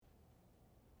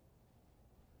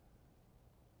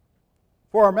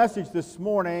For our message this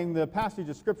morning, the passage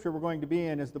of Scripture we're going to be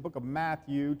in is the book of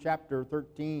Matthew, chapter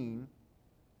 13.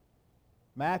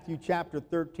 Matthew chapter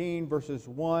 13, verses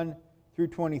 1 through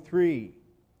 23.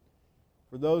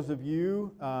 For those of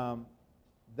you,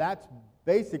 that's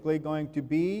basically going to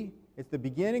be, it's the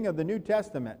beginning of the New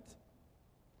Testament.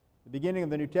 The beginning of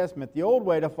the New Testament. The old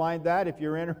way to find that, if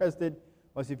you're interested,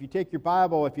 was if you take your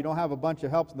Bible, if you don't have a bunch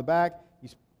of helps in the back,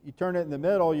 you turn it in the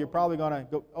middle, you're probably going to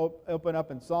go open up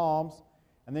in Psalms.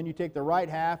 And then you take the right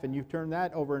half and you turn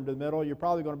that over into the middle, you're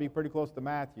probably going to be pretty close to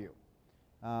Matthew.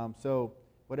 So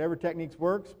whatever techniques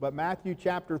works, but Matthew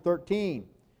chapter 13.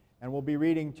 And we'll be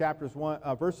reading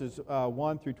verses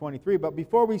 1 through 23. But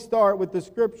before we start with the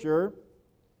Scripture,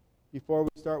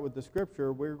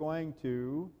 we're going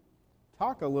to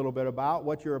talk a little bit about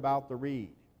what you're about to read.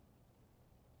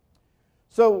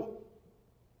 So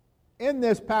in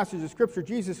this passage of Scripture,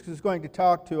 Jesus is going to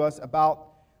talk to us about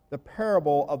the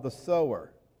parable of the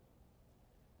sower.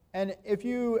 And if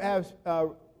you have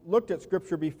looked at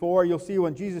Scripture before, you'll see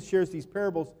when Jesus shares these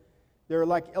parables, they're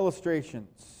like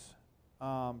illustrations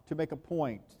to make a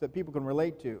point that people can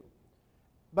relate to.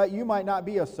 But you might not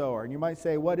be a sower, and you might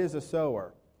say, what is a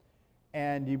sower?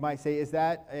 And you might say, is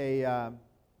that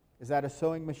a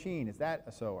sewing machine? Is that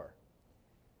a sower?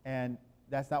 And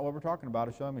that's not what we're talking about,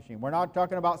 a sewing machine. We're not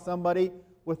talking about somebody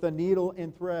with a needle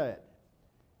and thread.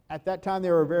 At that time,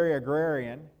 they were very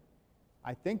agrarian.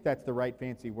 I think that's the right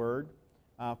fancy word,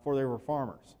 for they were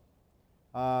farmers.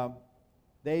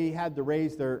 They had to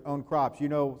raise their own crops. You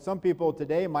know, some people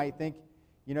today might think,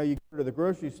 you go to the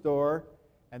grocery store,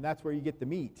 and that's where you get the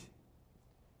meat.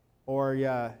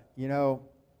 Or,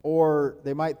 or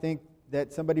they might think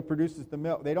that somebody produces the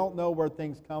milk. They don't know where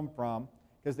things come from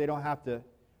because they don't have to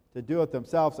do it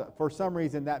themselves. For some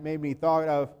reason, that made me thought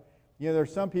of,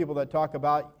 there's some people that talk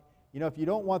about, if you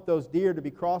don't want those deer to be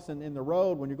crossing in the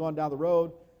road when you're going down the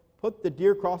road, put the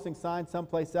deer crossing sign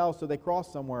someplace else so they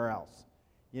cross somewhere else.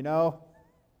 The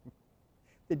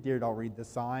deer don't read the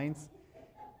signs.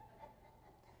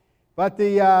 But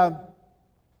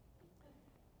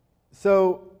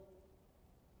so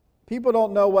people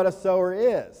don't know what a sower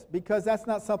is because that's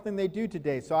not something they do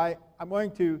today. So I'm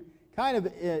going to kind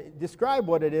of describe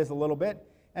what it is a little bit.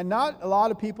 And not a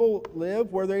lot of people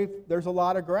live where there's a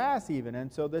lot of grass even. And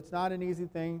so that's not an easy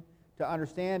thing to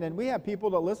understand. And we have people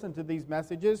that listen to these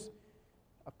messages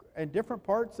in different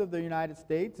parts of the United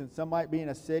States. And some might be in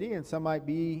a city and some might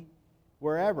be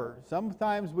wherever.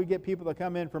 Sometimes we get people that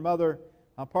come in from other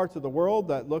parts of the world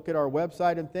that look at our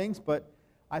website and things. But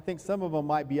I think some of them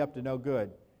might be up to no good.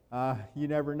 You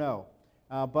never know.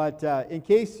 But in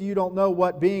case you don't know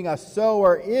what being a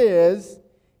sower is,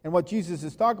 and what Jesus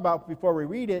is talking about before we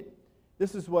read it,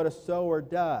 this is what a sower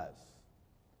does.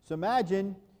 So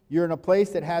imagine you're in a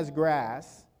place that has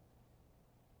grass,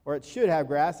 or it should have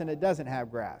grass, and it doesn't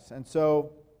have grass. And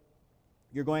so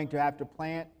you're going to have to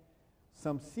plant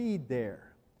some seed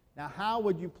there. Now, how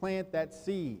would you plant that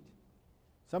seed?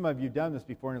 Some of you have done this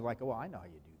before, and it's like, oh, I know how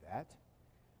you do that.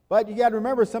 But you got to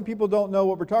remember, some people don't know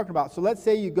what we're talking about. So let's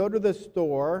say you go to the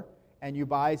store and you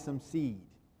buy some seed.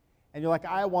 And you're like,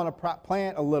 I want to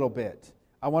plant a little bit.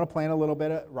 I want to plant a little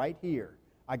bit right here.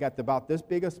 I got about this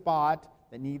big a spot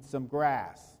that needs some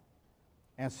grass.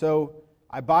 And so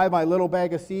I buy my little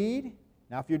bag of seed.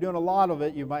 Now, if you're doing a lot of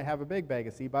it, you might have a big bag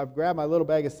of seed. But I grab my little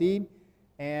bag of seed,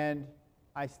 and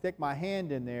I stick my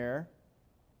hand in there.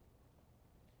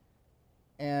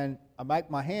 And I make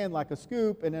my hand like a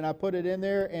scoop, and then I put it in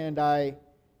there, and I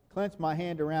clench my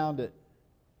hand around it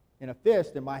in a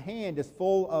fist, and my hand is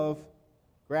full of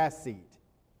grass seed.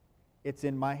 It's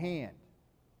in my hand.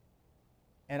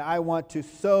 And I want to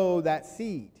sow that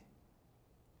seed.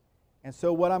 And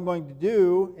so what I'm going to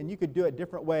do, and you could do it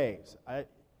different ways.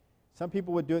 Some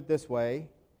people would do it this way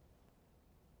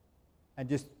and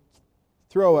just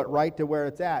throw it right to where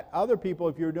it's at. Other people,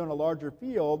 if you were doing a larger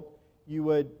field, you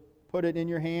would put it in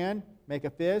your hand, make a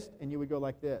fist, and you would go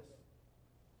like this.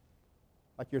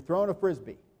 Like you're throwing a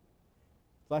frisbee.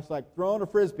 It's like throwing a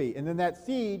frisbee. And then that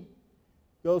seed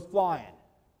goes flying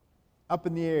up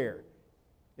in the air.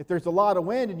 If there's a lot of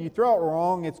wind and you throw it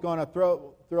wrong, it's going to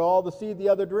throw all the seed the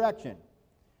other direction.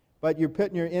 But you're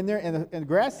putting your in there, and the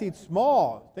grass seed's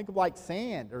small. Think of like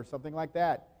sand or something like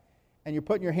that. And you're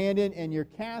putting your hand in and you're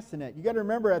casting it. You got to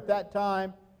remember at that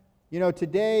time,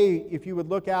 today, if you would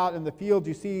look out in the field,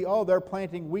 you see, they're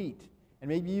planting wheat. And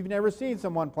maybe you've never seen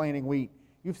someone planting wheat.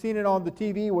 You've seen it on the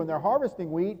TV when they're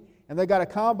harvesting wheat, and they got a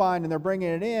combine and they're bringing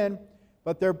it in.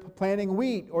 But they're planting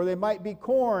wheat, or they might be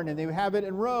corn, and they have it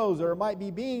in rows, or it might be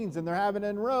beans, and they're having it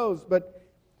in rows, but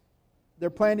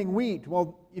they're planting wheat.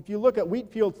 Well, if you look at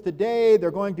wheat fields today, they're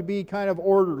going to be kind of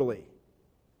orderly.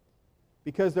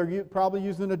 because they're probably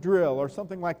using a drill or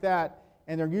something like that,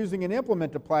 and they're using an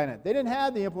implement to plant it. They didn't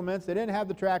have the implements, they didn't have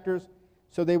the tractors,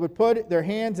 so they would put their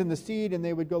hands in the seed and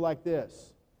they would go like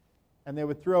this, and they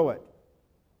would throw it.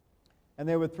 And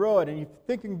they would throw it, and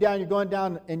you're going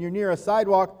down and you're near a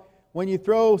sidewalk. When you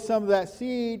throw some of that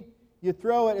seed, you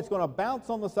throw it, it's going to bounce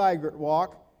on the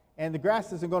sidewalk, and the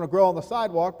grass isn't going to grow on the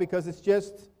sidewalk because it's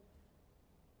just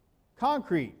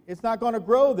concrete. It's not going to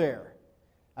grow there.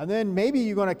 And then maybe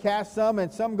you're going to cast some,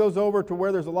 and some goes over to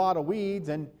where there's a lot of weeds,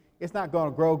 and it's not going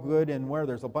to grow good in where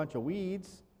there's a bunch of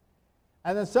weeds.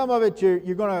 And then some of it,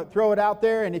 you're going to throw it out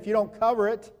there, and if you don't cover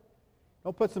it,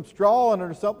 don't put some straw in it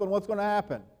or something, what's going to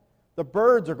happen? The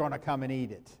birds are going to come and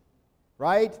eat it,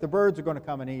 right? The birds are going to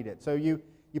come and eat it. So you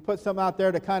put some out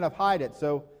there to kind of hide it.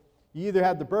 So you either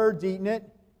had the birds eating it,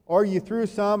 or you threw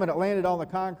some and it landed on the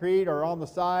concrete or on the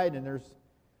side,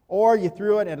 or you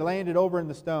threw it and it landed over in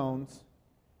the stones,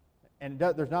 and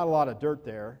there's not a lot of dirt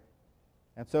there.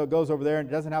 And so it goes over there and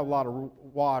it doesn't have a lot of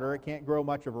water. It can't grow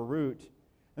much of a root.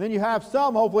 And then you have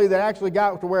some, hopefully, that actually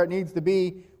got to where it needs to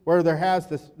be, where there has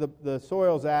the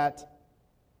soil's at.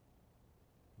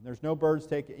 There's no birds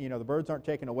taking, the birds aren't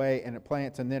taken away, and it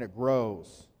plants and then it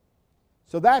grows.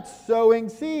 So that's sowing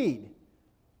seed.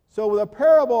 So the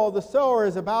parable of the sower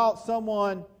is about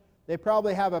someone, they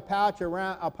probably have a pouch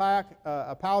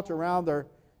around their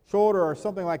shoulder or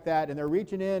something like that, and they're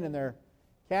reaching in and they're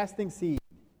casting seed.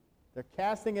 They're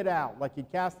casting it out like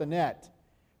you'd cast a net,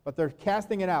 but they're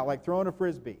casting it out like throwing a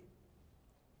frisbee.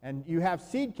 And you have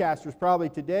seed casters probably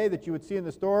today that you would see in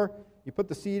the store. You put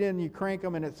the seed in, you crank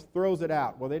them, and it throws it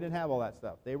out. Well, they didn't have all that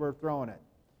stuff. They were throwing it.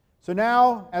 So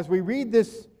now, as we read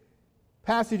this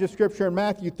passage of Scripture in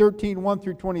Matthew 13, 1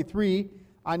 through 23,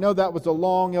 I know that was a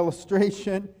long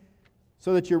illustration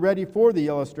so that you're ready for the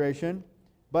illustration,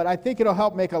 but I think it'll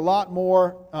help make a lot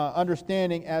more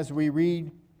understanding as we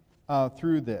read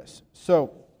through this.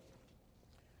 So,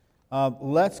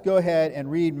 let's go ahead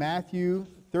and read Matthew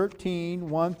 13,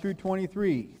 1 through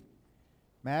 23.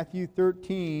 Matthew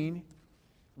 13,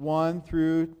 1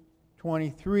 through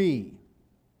 23.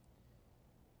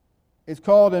 It's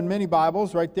called in many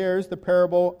Bibles, right there is the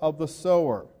parable of the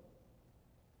sower.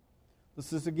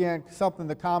 This is, again, something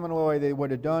the common way they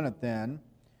would have done it then.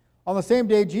 On the same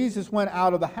day, Jesus went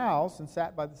out of the house and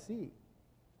sat by the sea.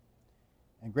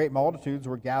 And great multitudes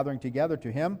were gathering together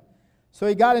to him. So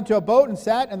he got into a boat and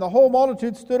sat, and the whole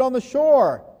multitude stood on the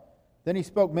shore. Then he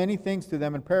spoke many things to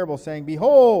them in parables, saying,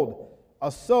 Behold,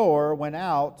 a sower went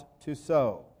out to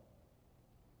sow.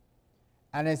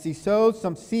 And as he sowed,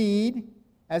 some seed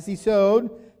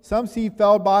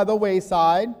fell by the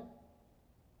wayside,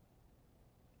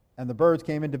 and the birds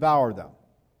came and devoured them.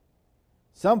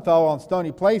 Some fell on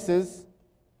stony places,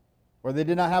 where they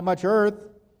did not have much earth,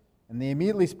 and they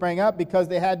immediately sprang up because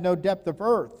they had no depth of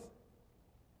earth.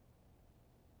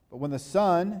 But when the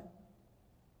sun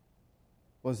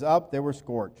was up, they were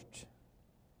scorched.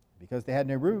 Because they had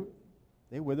no root,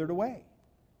 they withered away.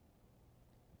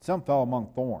 Some fell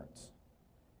among thorns,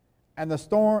 and the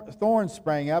thorns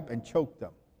sprang up and choked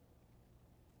them.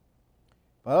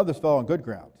 But others fell on good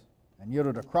ground and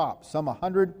yielded a crop, some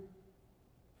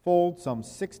 100-fold, some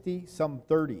 60, some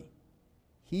 30.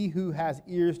 He who has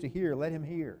ears to hear, let him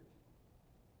hear.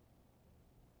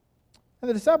 And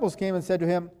the disciples came and said to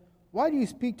him, Why do you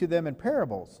speak to them in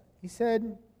parables? He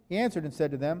answered and said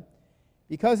to them,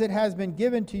 Because it has been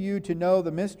given to you to know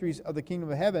the mysteries of the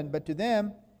kingdom of heaven, but to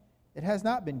them it has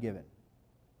not been given.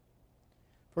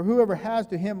 For whoever has,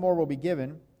 to him more will be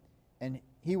given, and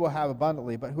he will have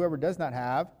abundantly. But whoever does not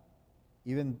have,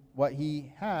 even what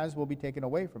he has will be taken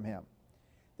away from him.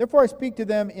 Therefore I speak to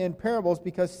them in parables,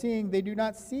 because seeing they do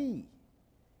not see,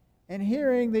 and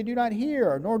hearing they do not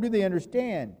hear, nor do they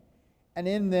understand. And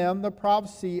in them the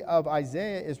prophecy of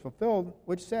Isaiah is fulfilled,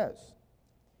 which says,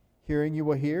 Hearing you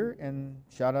will hear, and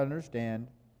shall not understand,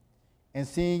 and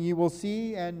seeing you will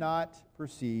see, and not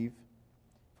perceive.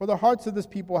 For the hearts of this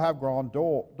people have grown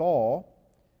dull.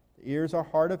 The ears are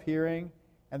hard of hearing,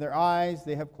 and their eyes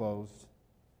they have closed.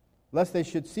 Lest they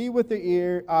should see with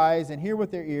their eyes, and hear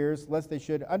with their ears, lest they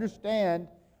should understand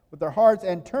with their hearts,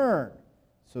 and turn,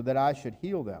 so that I should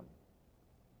heal them.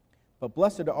 But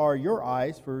blessed are your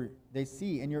eyes, for they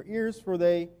see, and your ears, for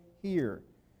they hear.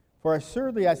 For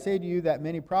assuredly I say to you that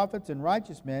many prophets and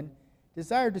righteous men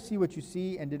desired to see what you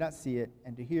see, and did not see it,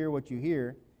 and to hear what you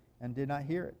hear, and did not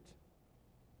hear it.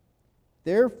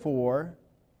 Therefore,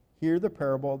 hear the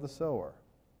parable of the sower.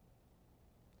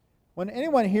 When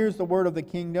anyone hears the word of the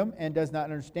kingdom and does not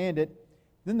understand it,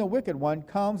 then the wicked one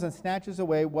comes and snatches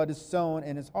away what is sown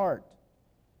in his heart.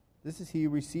 This is he who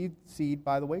received seed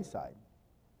by the wayside.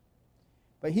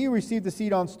 But he who received the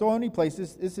seed on stony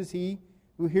places, this is he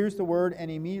who hears the word and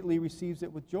immediately receives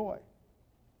it with joy.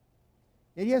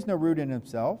 Yet he has no root in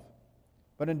himself,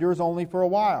 but endures only for a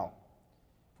while.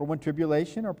 For when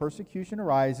tribulation or persecution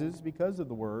arises because of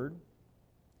the word,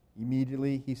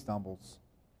 immediately he stumbles.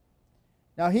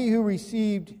 Now he who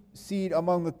received seed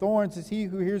among the thorns is he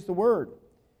who hears the word.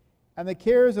 And the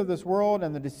cares of this world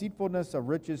and the deceitfulness of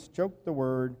riches choke the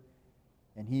word,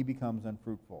 and he becomes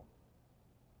unfruitful.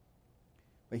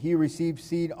 But he who receives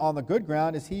seed on the good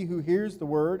ground is he who hears the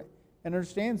word and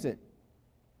understands it,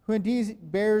 who indeed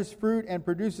bears fruit and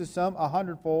produces some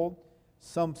 100-fold,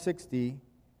 some 60,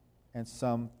 and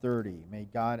some 30. May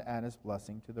God add his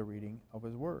blessing to the reading of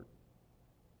his word.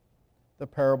 The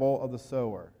parable of the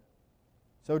sower.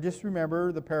 So just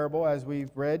remember the parable as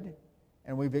we've read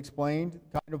and we've explained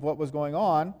kind of what was going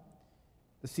on.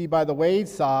 The seed by the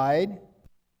wayside,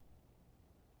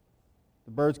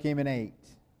 the birds came and ate.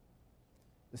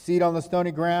 The seed on the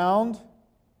stony ground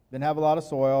didn't have a lot of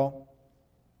soil.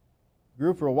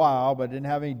 Grew for a while, but didn't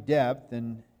have any depth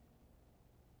and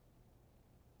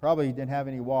probably didn't have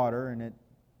any water, and it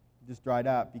just dried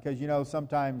up. Because,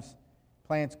 sometimes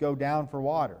plants go down for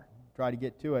water, try to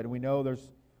get to it. And we know there's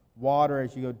water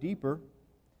as you go deeper.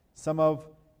 Some of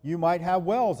you might have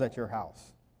wells at your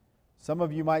house. Some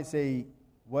of you might say,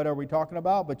 what are we talking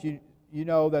about? But you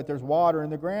know that there's water in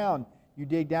the ground. You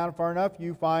dig down far enough,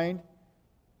 you find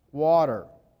water.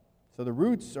 So the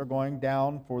roots are going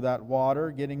down for that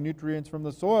water, getting nutrients from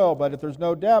the soil. But if there's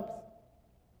no depth,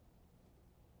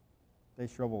 they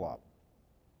shrivel up.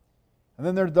 And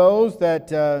then there are those that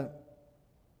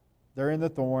they're in the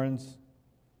thorns,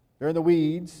 they're in the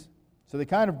weeds. So they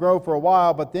kind of grow for a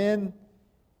while, but then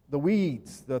the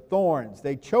weeds, the thorns,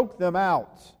 they choke them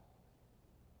out.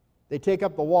 They take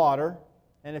up the water.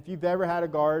 And if you've ever had a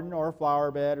garden or a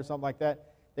flower bed or something like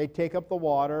that, they take up the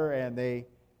water and they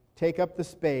take up the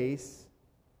space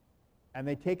and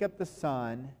they take up the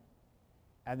sun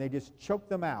and they just choke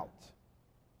them out.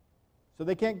 So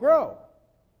they can't grow.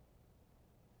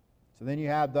 So then you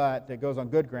have that goes on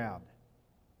good ground.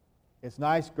 It's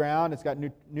nice ground. It's got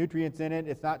nutrients in it.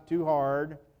 It's not too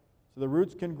hard. So the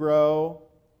roots can grow.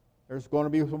 There's going to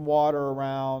be some water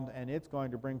around, and it's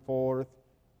going to bring forth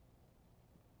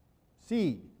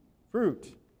seed,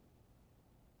 fruit.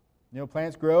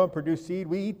 Plants grow and produce seed.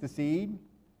 We eat the seed.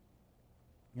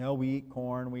 We eat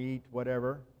corn, we eat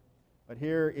whatever. But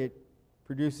here it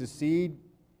produces seed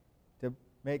to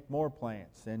make more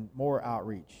plants and more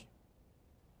outreach.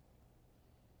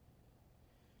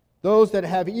 Those that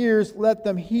have ears, let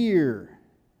them hear.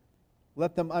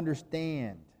 Let them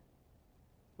understand.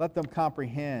 Let them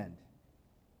comprehend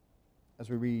as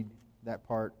we read that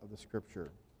part of the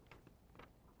Scripture.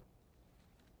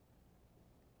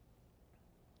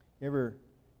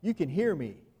 You can hear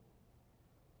me.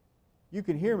 You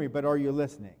can hear me, but are you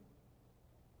listening?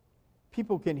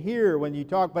 People can hear when you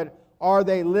talk, but are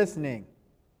they listening?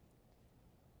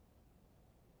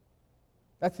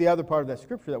 That's the other part of that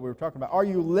scripture that we were talking about. Are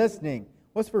you listening?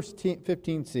 What's verse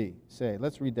 15c say?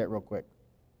 Let's read that real quick.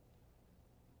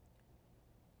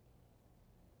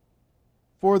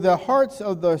 For the hearts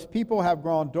of those people have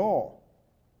grown dull.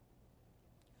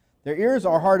 Their ears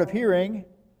are hard of hearing,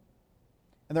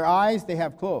 and their eyes they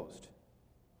have closed.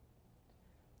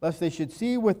 Lest they should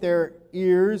see with their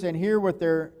ears and hear with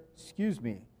their,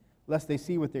 lest they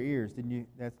see with their ears.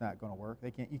 That's not going to work.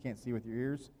 You can't see with your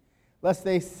ears. Lest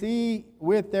they see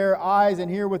with their eyes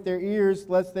and hear with their ears,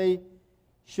 lest they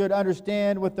should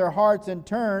understand with their hearts and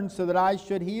turn, so that I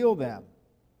should heal them.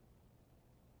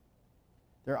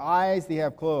 Their eyes they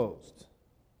have closed.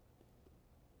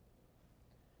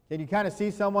 Can you kind of see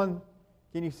someone?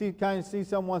 Can you see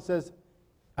someone says,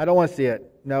 I don't want to see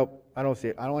it. Nope, I don't see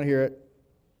it. I don't want to hear it.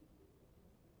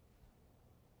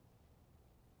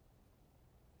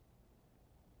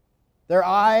 Their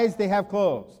eyes they have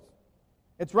closed.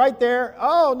 It's right there.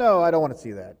 Oh, no, I don't want to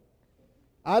see that.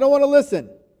 I don't want to listen.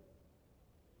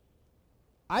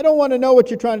 I don't want to know what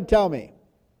you're trying to tell me.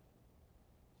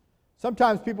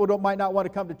 Sometimes people might not want to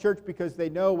come to church because they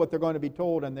know what they're going to be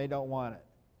told and they don't want it.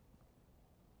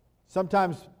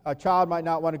 Sometimes a child might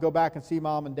not want to go back and see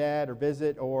mom and dad or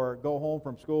visit or go home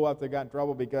from school after they got in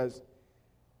trouble because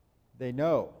they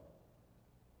know.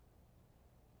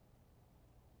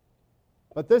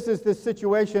 But this is this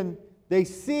situation. They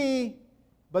see,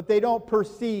 but they don't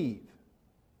perceive.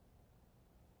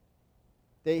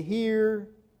 They hear,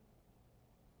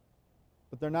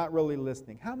 but they're not really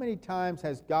listening. How many times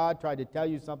has God tried to tell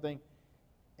you something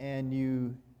and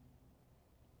you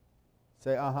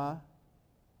say,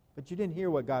 but you didn't hear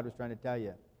what God was trying to tell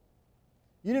you?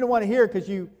 You didn't want to hear it because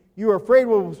you were afraid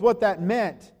what that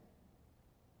meant.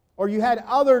 or you had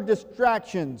other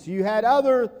distractions. You had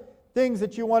other things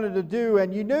that you wanted to do,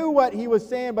 and you knew what he was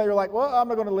saying, but you're like, well, I'm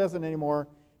not going to listen anymore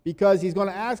because he's going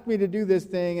to ask me to do this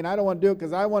thing, and I don't want to do it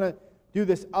because I want to do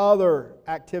this other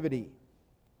activity.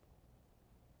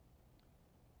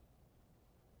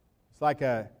 It's like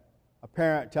a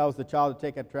parent tells the child to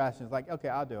take out trash, and it's like, okay,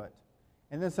 I'll do it.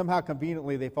 And then somehow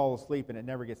conveniently they fall asleep and it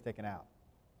never gets taken out.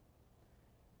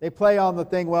 They play on the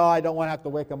thing, well, I don't want to have to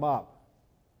wake them up.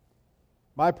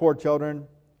 My poor children,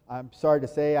 I'm sorry to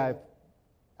say, I've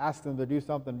asked them to do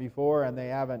something before and they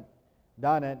haven't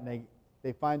done it, and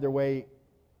they find their way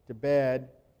to bed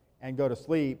and go to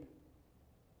sleep,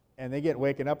 and they get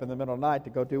waken up in the middle of the night to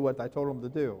go do what I told them to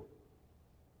do.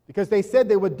 Because they said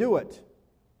they would do it.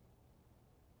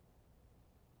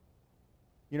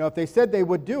 You know, if they said they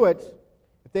would do it,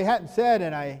 if they hadn't said,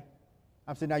 and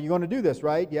I'm saying, now you're going to do this,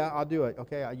 right? Yeah, I'll do it.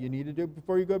 Okay, you need to do it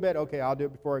before you go to bed? Okay, I'll do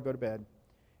it before I go to bed.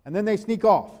 And then they sneak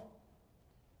off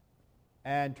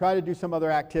and try to do some other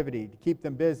activity to keep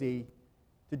them busy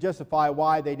to justify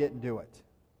why they didn't do it.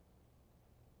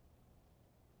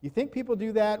 You think people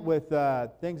do that with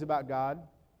things about God?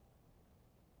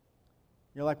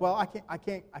 You're like, well, I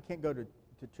can't go to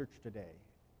church today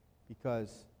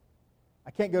because I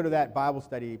can't go to that Bible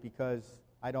study because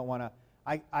I don't want to.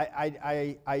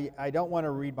 I don't want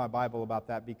to read my Bible about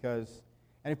that because,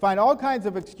 and you find all kinds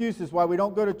of excuses why we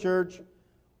don't go to church,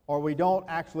 or we don't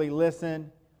actually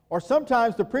listen, or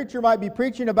sometimes the preacher might be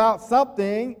preaching about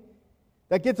something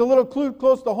that gets a little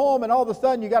close to home, and all of a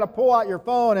sudden you got to pull out your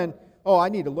phone and, oh, I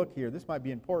need to look here. This might be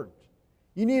important.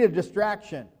 You need a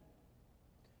distraction.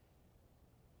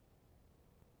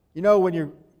 You know, when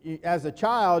you as a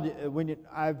child,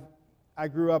 I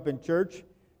grew up in church.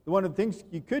 One of the things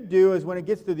you could do is when it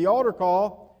gets to the altar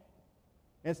call,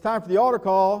 and it's time for the altar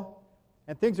call,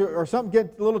 and things or something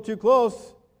gets a little too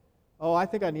close, oh, I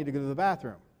think I need to go to the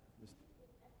bathroom.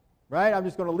 Right? I'm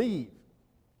just going to leave.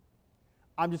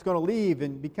 I'm just going to leave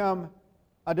and become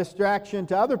a distraction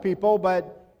to other people,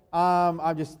 but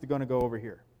I'm just going to go over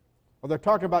here. Or they're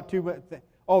talking about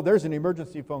oh, there's an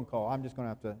emergency phone call. I'm just going to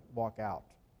have to walk out.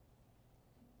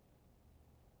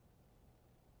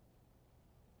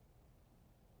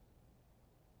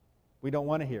 We don't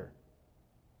want to hear.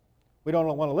 We don't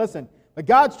want to listen. But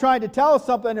God's trying to tell us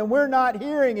something and we're not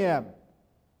hearing Him.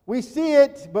 We see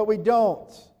it, but we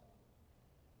don't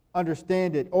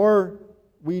understand it. Or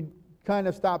we kind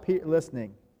of stop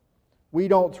listening. We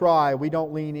don't try. We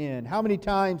don't lean in. How many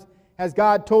times has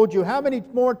God told you? How many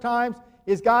more times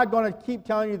is God going to keep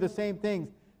telling you the same things?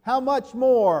 How much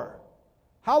more?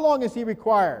 How long is He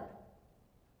required?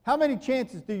 How many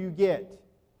chances do you get?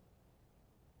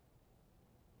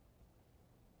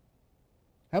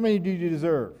 How many do you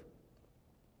deserve?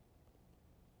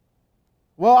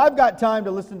 Well, I've got time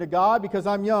to listen to God because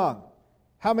I'm young.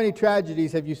 How many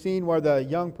tragedies have you seen where the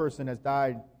young person has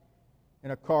died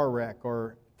in a car wreck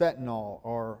or fentanyl?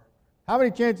 Or how many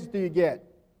chances do you get?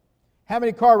 How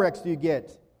many car wrecks do you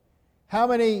get? How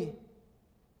many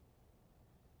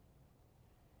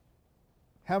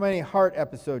heart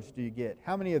episodes do you get?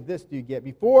 How many of this do you get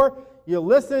before you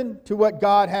listen to what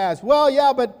God has? Well,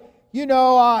 yeah, but you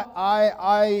know,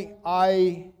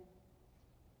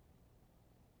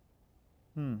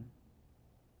 You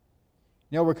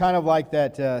know, we're kind of like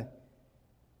that,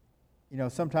 you know,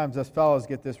 sometimes us fellows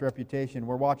get this reputation.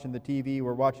 We're watching the TV,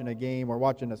 we're watching a game, we're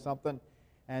watching something,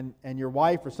 and your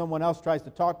wife or someone else tries to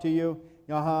talk to you.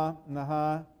 You're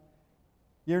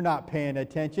not paying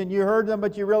attention. You heard them,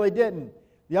 but you really didn't.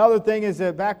 The other thing is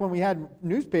that back when we had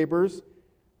newspapers,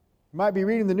 you might be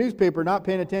reading the newspaper, not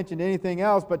paying attention to anything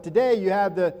else, but today you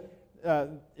have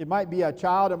it might be a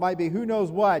child, it might be who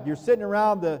knows what. You're sitting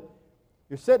around the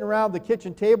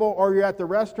kitchen table, or you're at the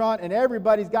restaurant, and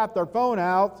everybody's got their phone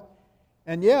out,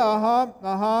 and you're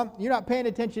not paying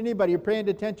attention to anybody, you're paying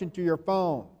attention to your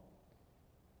phone.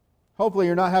 Hopefully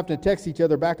you're not having to text each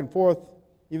other back and forth,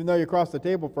 even though you're across the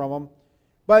table from them.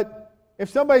 But if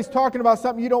somebody's talking about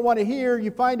something you don't want to hear,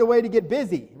 you find a way to get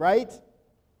busy, right?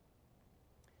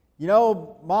 You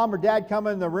know, mom or dad come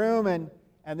in the room and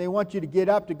they want you to get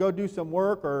up to go do some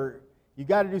work, or you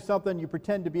got to do something, you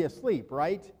pretend to be asleep,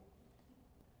 right?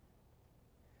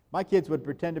 My kids would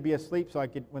pretend to be asleep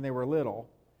when they were little.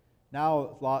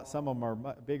 Now some of them are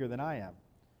bigger than I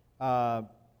am.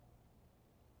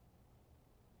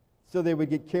 So they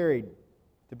would get carried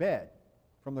to bed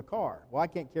from the car. Well, I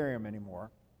can't carry them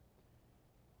anymore.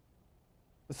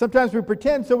 But sometimes we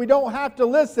pretend so we don't have to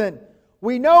listen.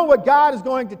 We know what God is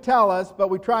going to tell us, but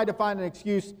we try to find an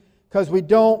excuse because we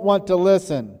don't want to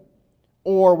listen,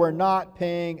 or we're not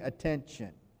paying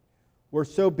attention. We're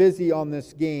so busy on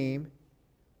this game,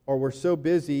 or we're so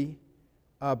busy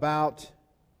about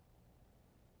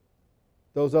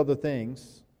those other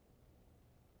things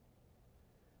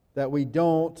that we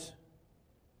don't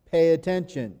pay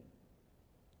attention.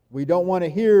 We don't want to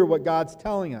hear what God's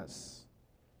telling us,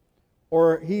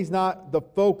 or He's not the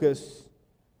focus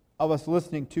of us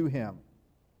listening to Him.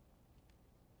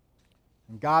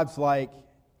 And God's like,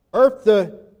 earth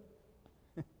the,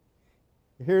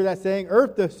 you hear that saying?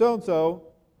 Earth the so-and-so.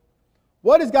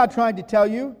 What is God trying to tell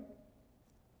you?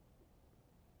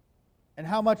 And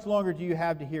how much longer do you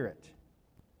have to hear it?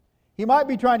 He might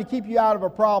be trying to keep you out of a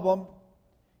problem.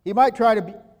 He might try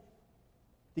to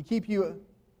keep you,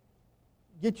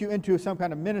 get you into some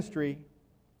kind of ministry.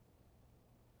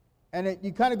 And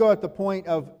you kind of go at the point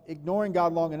of ignoring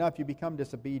God long enough, you become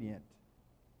disobedient.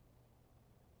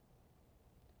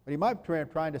 But He might be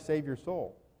trying to save your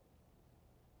soul.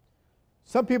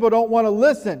 Some people don't want to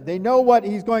listen. They know what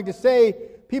He's going to say.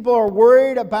 People are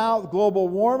worried about global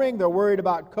warming. They're worried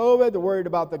about COVID. They're worried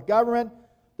about the government.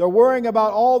 They're worrying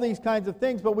about all these kinds of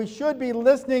things. But we should be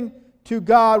listening to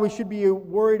God. We should be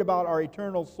worried about our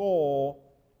eternal soul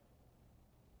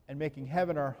and making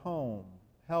heaven our home.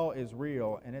 Hell is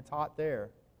real, and it's hot there.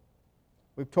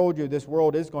 We've told you this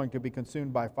world is going to be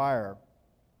consumed by fire.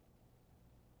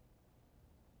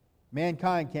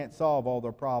 Mankind can't solve all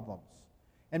their problems.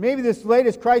 And maybe this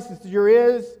latest crisis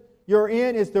you're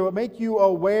in is to make you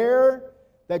aware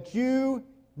that you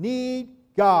need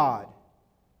God.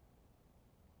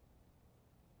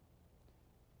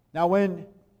 Now, when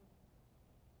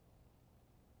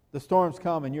the storms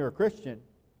come and you're a Christian,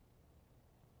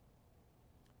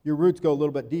 your roots go a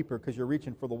little bit deeper because you're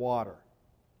reaching for the water.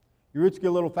 Your roots get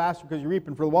a little faster because you're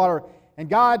reaching for the water. And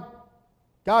God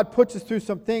puts us through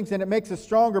some things, and it makes us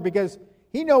stronger because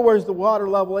He knows where the water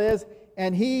level is,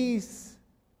 and He's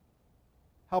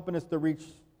helping us to reach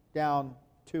down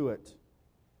to it.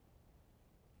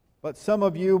 But some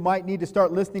of you might need to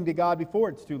start listening to God before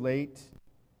it's too late.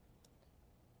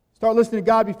 Start listening to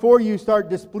God before you start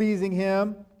displeasing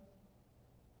Him.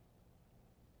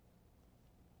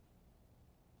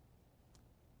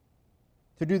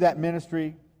 To do that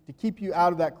ministry, to keep you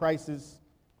out of that crisis,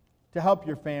 to help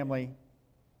your family.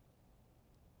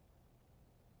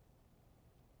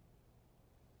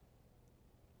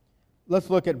 Let's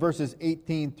look at verses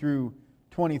 18 through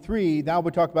 23. Now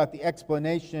we'll talk about the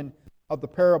explanation of the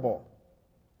parable.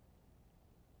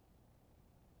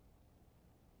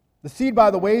 The seed by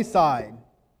the wayside.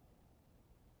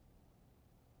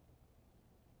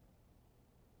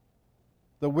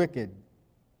 The wicked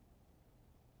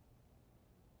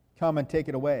come and take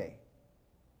it away.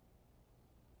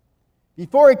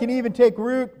 Before it can even take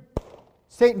root,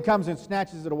 Satan comes and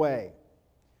snatches it away.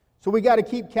 So we got to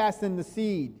keep casting the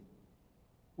seed.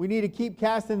 We need to keep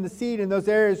casting the seed in those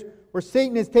areas where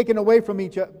Satan is taken away from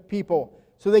each people,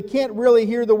 so they can't really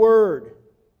hear the word.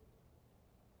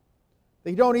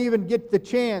 They don't even get the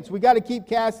chance. We got to keep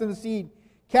casting the seed,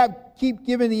 keep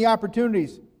giving the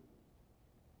opportunities.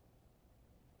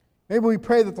 Maybe we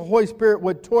pray that the Holy Spirit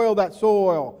would toil that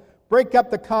soil, break up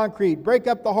the concrete, break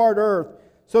up the hard earth,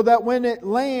 so that when it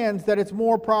lands, that it's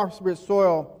more prosperous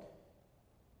soil,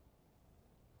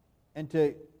 and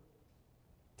to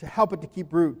help it to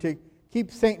keep root, to keep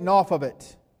Satan off of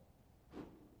it.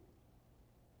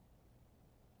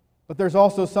 But there's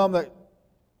also some that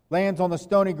lands on the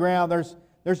stony ground.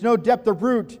 There's no depth of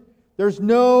root. There's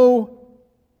no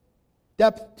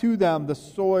depth to them. The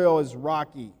soil is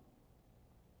rocky.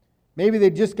 Maybe they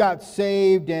just got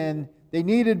saved and they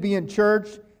needed to be in church.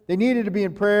 They needed to be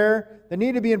in prayer. They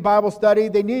needed to be in Bible study.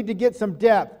 They need to get some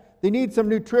depth. They need some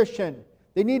nutrition.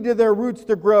 They needed their roots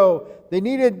to grow. They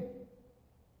needed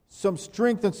some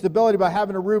strength and stability by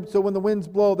having a root, so when the winds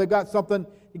blow, they've got something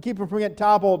to keep them from getting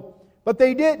toppled. But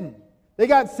they didn't. They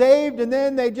got saved, and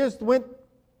then they just went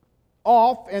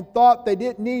off and thought they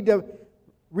didn't need to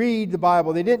read the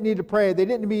Bible. They didn't need to pray. They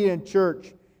didn't be in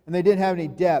church, and they didn't have any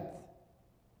depth.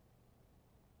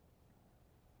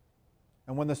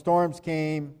 And when the storms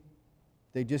came,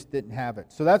 they just didn't have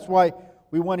it. So that's why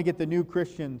we want to get the new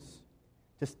Christians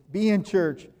to be in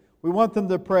church. We want them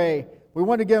to pray. We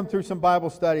want to get them through some Bible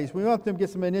studies. We want them to get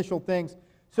some initial things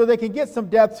so they can get some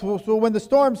depth. So when the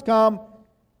storms come,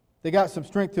 they got some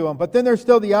strength to them. But then there's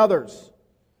still the others.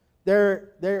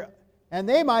 And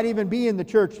they might even be in the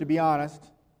church, to be honest.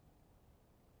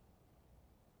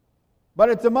 But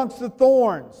it's amongst the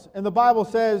thorns. And the Bible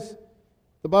says,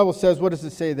 what does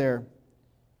it say there?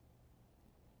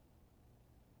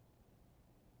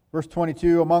 Verse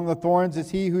 22, among the thorns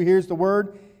is he who hears the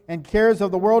word and cares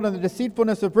of the world, and the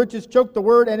deceitfulness of riches choke the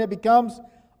word, and it becomes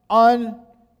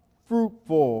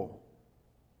unfruitful.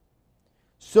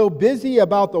 So busy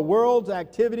about the world's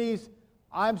activities,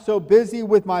 I'm so busy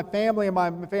with my family and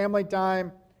my family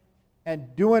time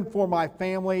and doing for my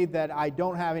family that I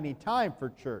don't have any time for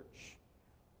church.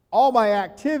 All my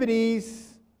activities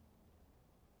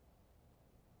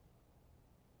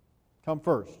come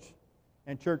first,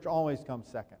 and church always comes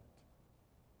second.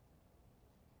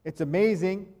 It's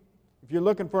amazing. If you're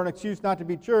looking for an excuse not to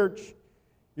be church,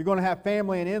 you're going to have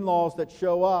family and in-laws that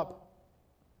show up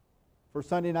for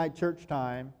Sunday night church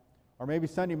time, or maybe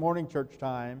Sunday morning church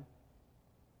time,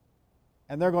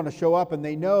 and they're going to show up and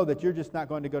they know that you're just not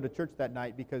going to go to church that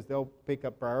night because they'll pick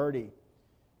up priority.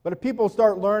 But if people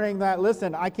start learning that,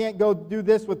 listen, I can't go do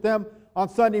this with them on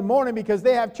Sunday morning because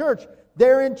they have church.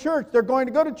 They're in church. They're going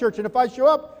to go to church. And if I show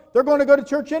up, they're going to go to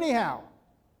church anyhow.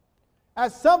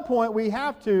 At some point, we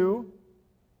have to,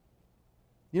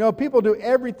 people do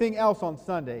everything else on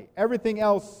Sunday. Everything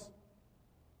else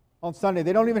on Sunday.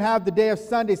 They don't even have the day of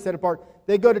Sunday set apart.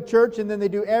 They go to church and then they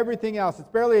do everything else. It's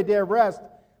barely a day of rest.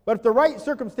 But if the right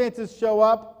circumstances show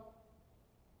up,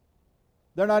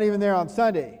 they're not even there on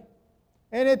Sunday.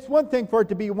 And it's one thing for it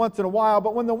to be once in a while,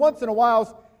 but when the once in a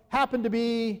whiles happen to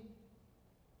be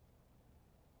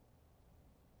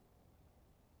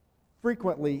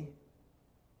frequently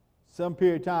some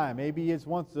period of time, maybe it's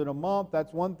once in a month,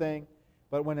 that's one thing,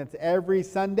 but when it's every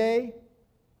Sunday,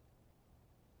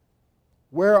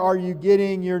 where are you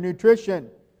getting your nutrition?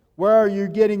 Where are you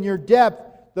getting your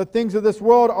depth? The things of this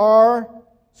world are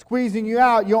squeezing you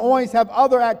out. You always have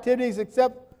other activities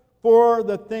except for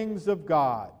the things of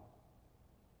God.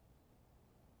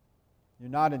 You're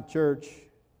not in church,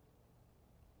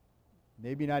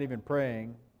 maybe not even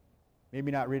praying,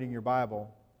 maybe not reading your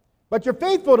Bible, but you're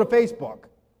faithful to Facebook.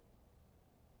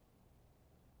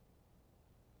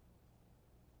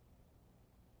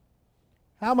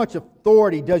 How much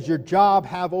authority does your job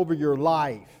have over your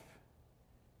life?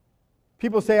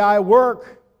 People say, I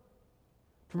work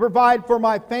to provide for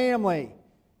my family.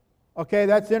 Okay,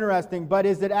 that's interesting, but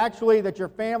is it actually that your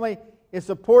family is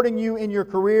supporting you in your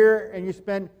career and you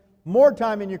spend more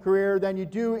time in your career than you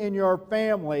do in your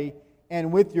family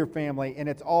and with your family, and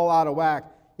it's all out of whack?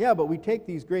 Yeah, but we take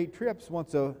these great trips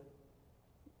once a...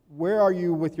 Where are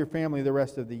you with your family the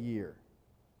rest of the year?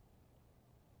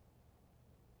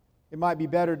 It might be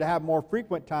better to have more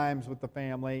frequent times with the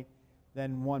family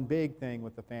than one big thing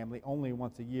with the family, only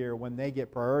once a year when they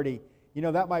get priority.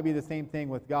 That might be the same thing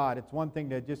with God. It's one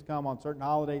thing to just come on certain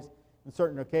holidays and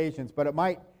certain occasions, but it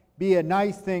might be a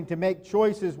nice thing to make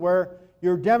choices where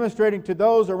you're demonstrating to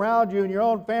those around you and your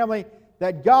own family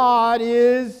that God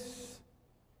is,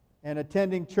 and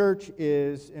attending church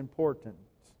is important.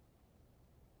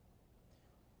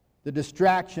 The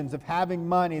distractions of having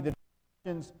money, the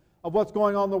distractions of what's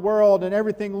going on in the world, and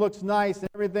everything looks nice and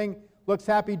everything looks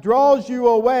happy, draws you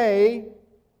away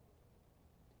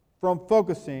from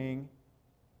focusing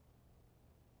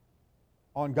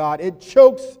on God. It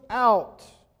chokes out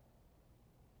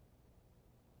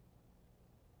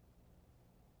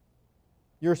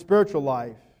your spiritual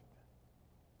life.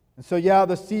 And so,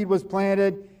 the seed was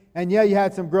planted, and you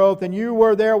had some growth, and you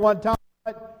were there one time,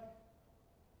 but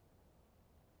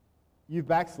you've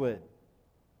backslid.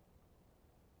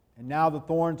 And now the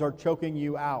thorns are choking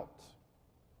you out,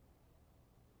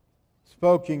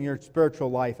 choking your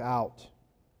spiritual life out.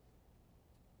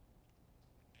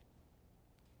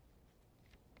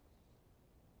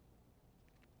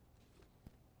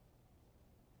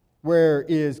 Where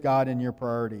is God in your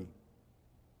priority?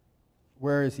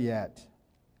 Where is He at?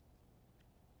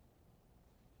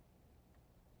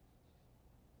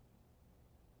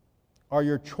 Are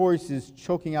your choices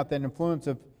choking out that influence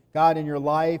of God in your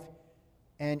life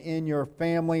and in your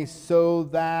family so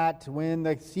that when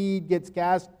the seed gets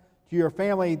cast to your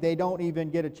family, they don't even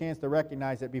get a chance to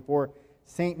recognize it before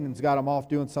Satan's got them off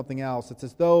doing something else? It's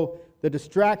as though the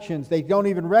distractions, they don't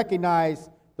even recognize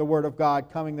the Word of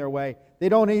God coming their way. They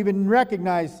don't even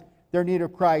recognize their need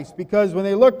of Christ, because when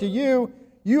they look to you,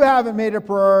 you haven't made a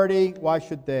priority. Why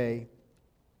should they?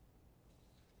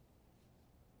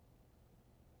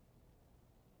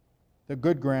 The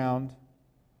good ground,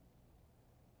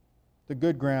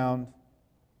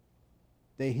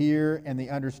 they hear and they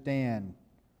understand.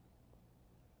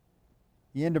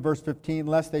 The end of verse 15,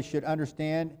 lest they should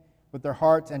understand with their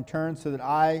hearts and turn so that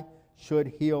I should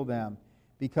heal them,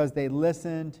 because they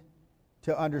listened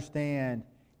to understand.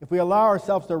 If we allow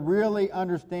ourselves to really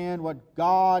understand what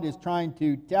God is trying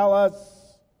to tell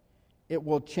us, it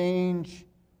will change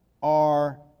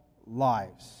our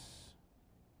lives.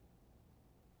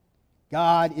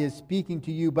 God is speaking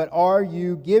to you, but are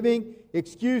you giving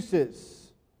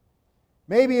excuses?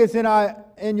 Maybe it's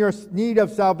in your need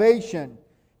of salvation,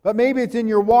 but maybe it's in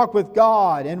your walk with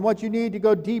God and what you need to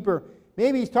go deeper.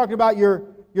 Maybe he's talking about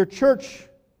your church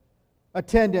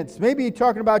attendance. Maybe he's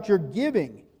talking about your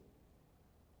giving.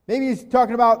 Maybe he's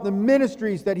talking about the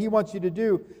ministries that he wants you to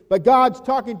do. But God's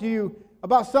talking to you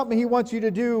about something he wants you to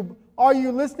do. Are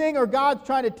you listening, or God's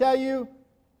trying to tell you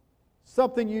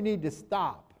something you need to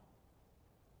stop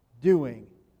doing?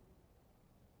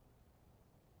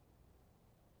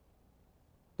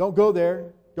 Don't go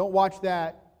there. Don't watch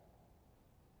that.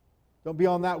 Don't be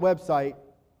on that website.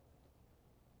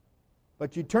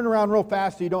 But you turn around real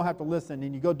fast so you don't have to listen,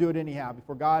 and you go do it anyhow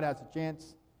before God has a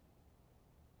chance.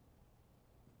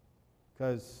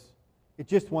 Because it's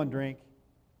just one drink.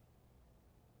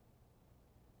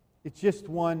 It's just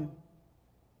one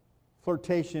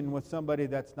flirtation with somebody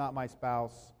that's not my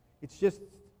spouse. It's just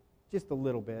a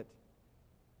little bit.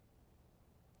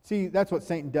 See, that's what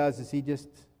Satan does, is he just,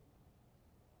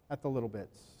 at the little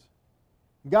bits.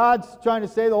 God's trying to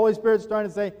say, the Holy Spirit's trying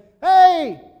to say,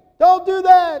 hey, don't do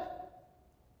that.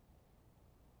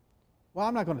 Well,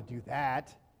 I'm not going to do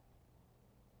that.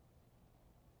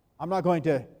 I'm not going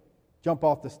to jump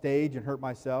off the stage and hurt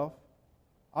myself.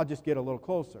 I'll just get a little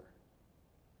closer.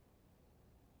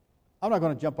 I'm not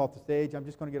going to jump off the stage. I'm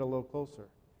just going to get a little closer.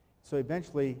 So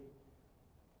eventually,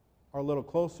 our little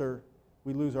closer,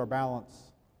 we lose our balance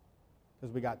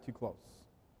because we got too close.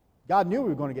 God knew we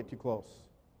were going to get too close.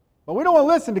 But we don't want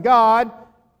to listen to God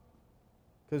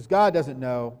because God doesn't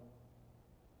know.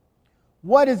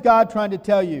 What is God trying to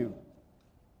tell you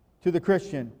to the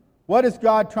Christian? What is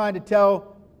God trying to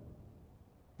tell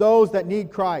those that need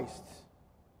Christ?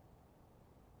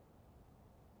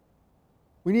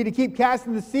 We need to keep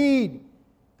casting the seed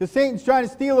because Satan's trying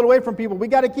to steal it away from people. We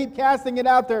got to keep casting it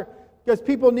out there because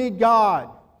people need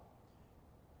God.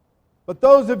 But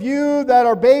those of you that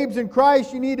are babes in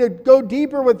Christ, you need to go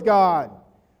deeper with God.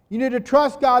 You need to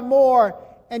trust God more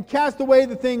and cast away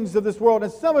the things of this world.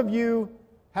 And some of you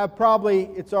have probably,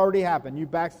 it's already happened. You've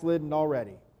backslidden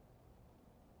already.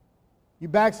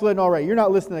 You've backslidden already. You're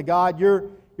not listening to God.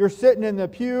 You're sitting in the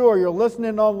pew or you're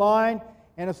listening online,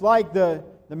 and it's like the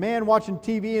man watching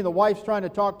TV and the wife's trying to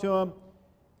talk to him.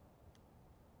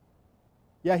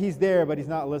 Yeah, he's there, but he's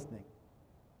not listening.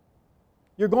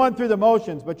 You're going through the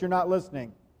motions, but you're not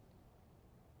listening.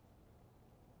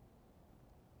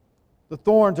 The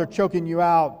thorns are choking you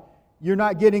out. You're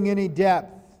not getting any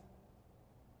depth.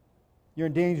 You're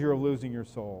in danger of losing your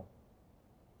soul.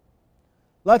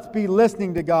 Let's be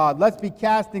listening to God. Let's be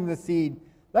casting the seed.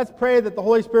 Let's pray that the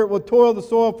Holy Spirit will toil the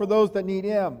soil for those that need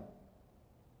Him.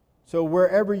 So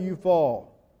wherever you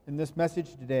fall in this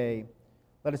message today,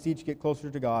 let us each get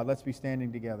closer to God. Let's be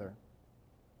standing together.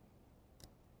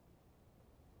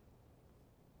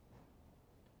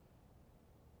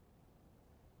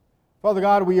 Father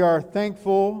God, we are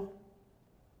thankful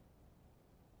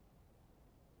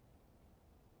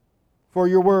for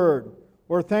your word.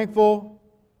 We're thankful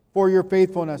for your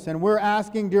faithfulness. And we're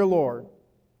asking, dear Lord,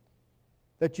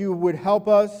 that you would help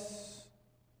us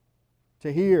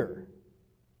to hear.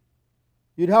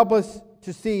 You'd help us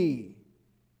to see,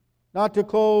 not to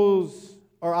close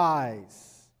our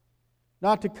eyes,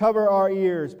 not to cover our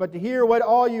ears, but to hear what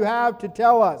all you have to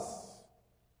tell us.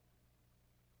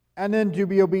 And then to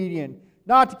be obedient.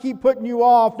 Not to keep putting you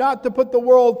off, not to put the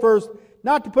world first,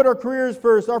 not to put our careers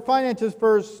first, our finances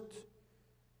first.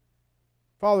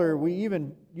 Father, we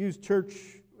even use church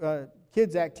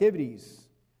kids' activities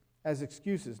as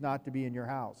excuses not to be in your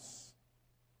house.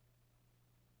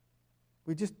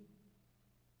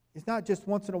 It's not just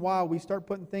once in a while we start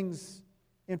putting things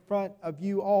in front of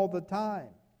you all the time.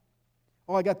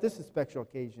 Oh, I got this special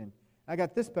occasion. I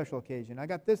got this special occasion. I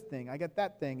got this thing. I got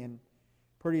that thing. And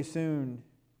pretty soon,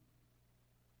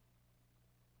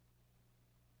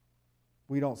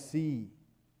 we don't see.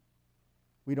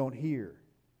 We don't hear.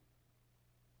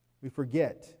 We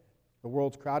forget. The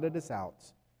world's crowded us out,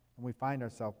 and we find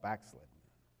ourselves backslidden,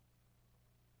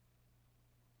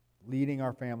 leading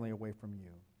our family away from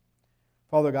you.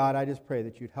 Father God, I just pray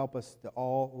that you'd help us to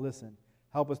all listen,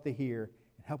 help us to hear,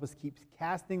 and help us keep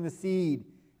casting the seed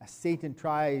as Satan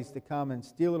tries to come and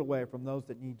steal it away from those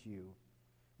that need you.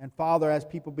 And Father, as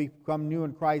people become new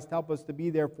in Christ, help us to be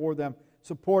there for them,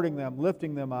 supporting them,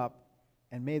 lifting them up,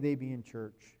 and may they be in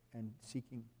church and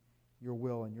seeking your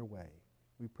will and your way.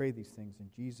 We pray these things in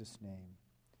Jesus' name.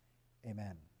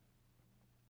 Amen.